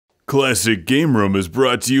Classic Game Room is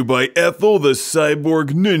brought to you by Ethel the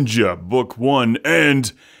Cyborg Ninja, Book 1,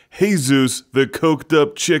 and Jesus the Coked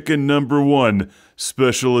Up Chicken #1,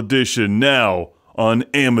 Special Edition, now on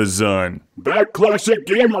Amazon. Back Classic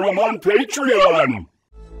Game Room on Patreon!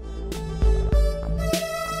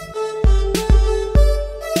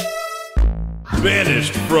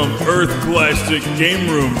 Banished from Earth Classic Game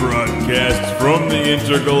Room broadcasts from the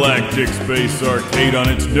Intergalactic Space Arcade on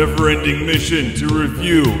its never-ending mission to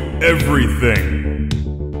review everything.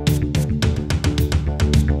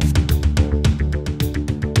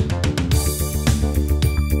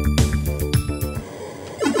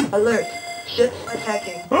 Alert! Ships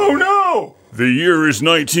attacking. Oh no! The year is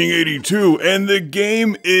 1982, and the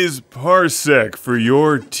game is Parsec for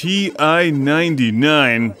your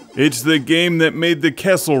TI-99. It's the game that made the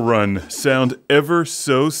Kessel Run sound ever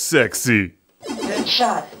so sexy. Good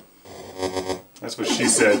shot. That's what she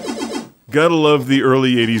said. Gotta love the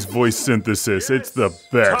early 80s voice synthesis, it's the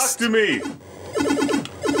best. Talk to me!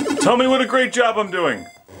 Tell me what a great job I'm doing!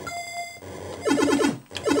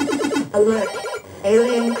 Alert!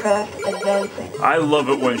 Alien craft advancing. I love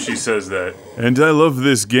it when she says that. And I love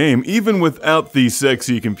this game. Even without the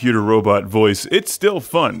sexy computer robot voice, it's still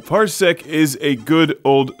fun. Parsec is a good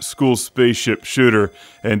old school spaceship shooter,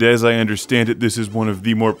 and as I understand it, this is one of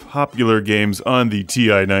the more popular games on the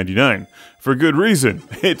TI-99. For good reason.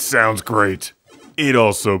 It sounds great. It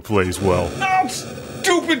also plays well. No,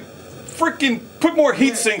 stupid freaking put more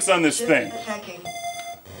heat sinks on this thing. Attacking.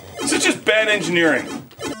 This is just bad engineering.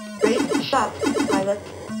 Great shot, pilot.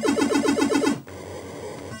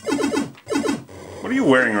 What are you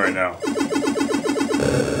wearing right now?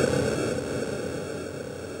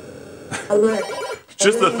 Alert!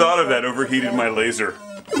 Just the thought of that overheated my laser.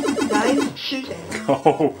 Nice shooting.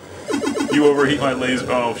 Oh, you overheat my laser.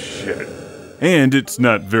 Oh, shit. And it's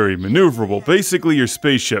not very maneuverable. Basically, your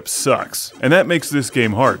spaceship sucks. And that makes this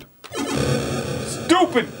game hard.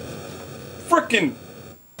 Stupid frickin'.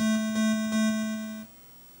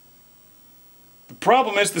 The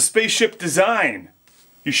problem is the spaceship design.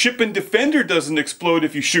 Your ship in Defender doesn't explode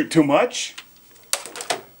if you shoot too much.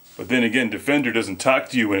 But then again, Defender doesn't talk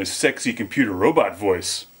to you in a sexy computer robot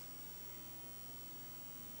voice.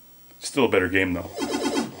 Still a better game though.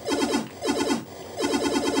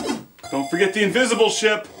 Don't forget the invisible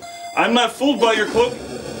ship. I'm not fooled by your cloak.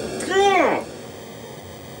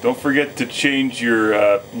 Don't forget to change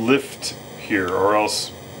your lift here or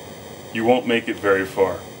else you won't make it very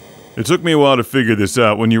far. It took me a while to figure this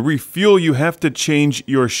out. When you refuel, you have to change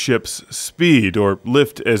your ship's speed, or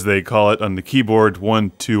lift as they call it on the keyboard,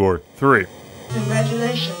 1, 2, or 3.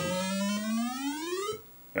 Congratulations.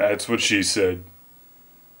 That's what she said.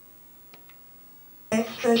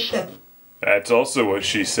 Extra ship. That's also what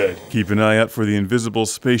she said. Keep an eye out for the invisible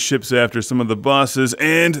spaceships after some of the bosses,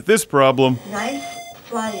 and this problem. Nice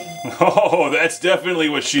flying. Oh, that's definitely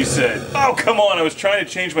what she said. Oh, come on, I was trying to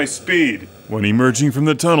change my speed. When emerging from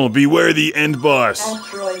the tunnel, beware the end boss.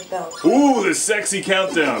 Asteroid belt. Ooh, the sexy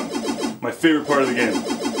countdown. My favorite part of the game.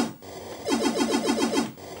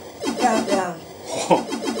 Countdown. Oh,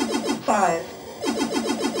 5,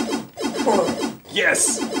 4,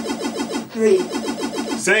 yes! 3,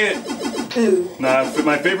 Say it. 2, Nah,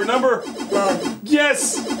 my favorite number? 1.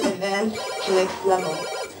 Yes! Advance to next level.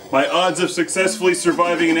 My odds of successfully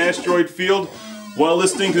surviving an asteroid field while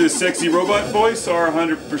listening to the sexy robot voice are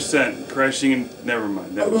 100%. Crashing in... Never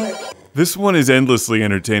mind. Alert. This one is endlessly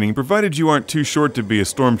entertaining, provided you aren't too short to be a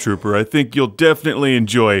stormtrooper. I think you'll definitely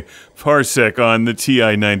enjoy Parsec on the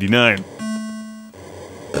TI-99.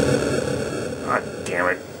 God damn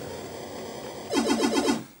it.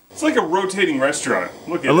 It's like a rotating restaurant.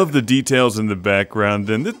 Look at I love the details in the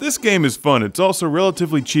background, and this game is fun. It's also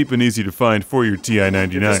relatively cheap and easy to find for your If this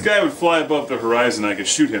TI-99. guy would fly above the horizon, I could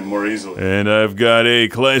shoot him more easily. And I've got a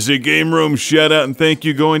Classic Game Room shout out and thank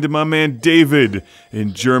you going to my man David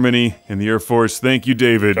in Germany in the Air Force. Thank you,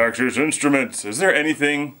 David. Texas Instruments. Is there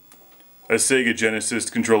anything a Sega Genesis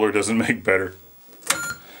controller doesn't make better?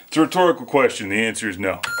 It's a rhetorical question. The answer is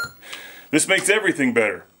no. This makes everything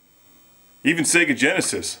better. Even Sega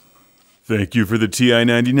Genesis. Thank you for the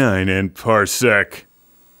TI-99 and Parsec.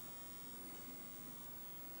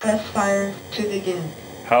 Press fire to begin.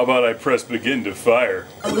 How about I press begin to fire?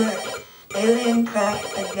 Alert. Alien craft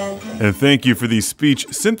advancing. And thank you for the speech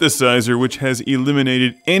synthesizer, which has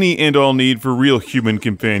eliminated any and all need for real human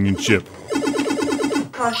companionship.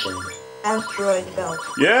 Caution. Asteroid belt.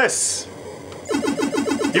 Yes!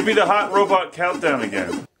 Give me the hot robot countdown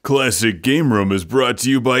again. Classic Game Room is brought to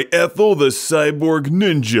you by Ethel the Cyborg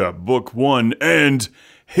Ninja, Book 1, and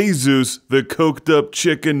Jesus the Coked Up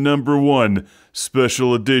Chicken #1,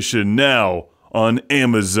 Special Edition, now on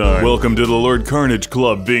Amazon. Welcome to the Lord Carnage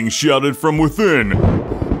Club, being shouted from within.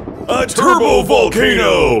 A turbo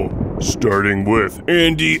volcano! Starting with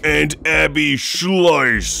Andy and Abby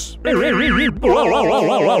Schleiss.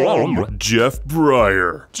 Jeff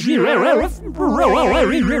Breyer.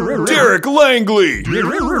 Derek Langley.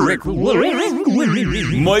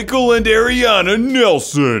 Michael and Ariana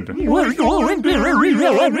Nelson.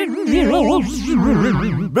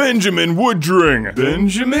 Benjamin Woodring.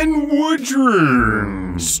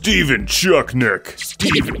 Steven Chucknick.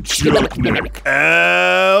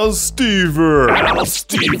 Al Stever.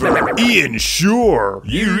 Ian Shore.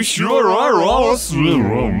 You sure are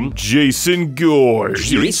awesome. Jason Goy.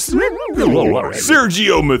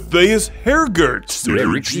 Sergio Matthias Hergert.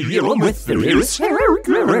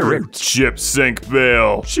 Chip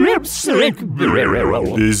Sankbale.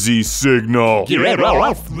 Busy Signal.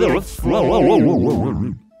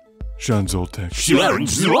 Sean Zoltek.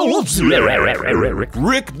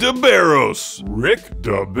 Rick DeBarros.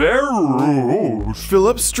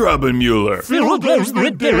 Philip Strabenmuller.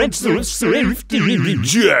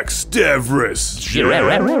 Jack Stavris.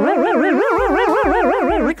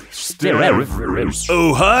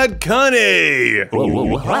 Ohad Kane.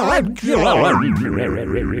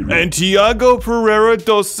 And Tiago Pereira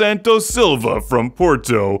dos Santos Silva from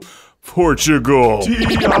Porto, Portugal. Tiago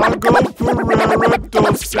Pereira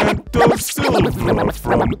dos Santos Silva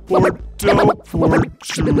from Porto,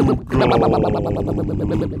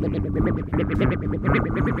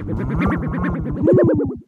 Portugal.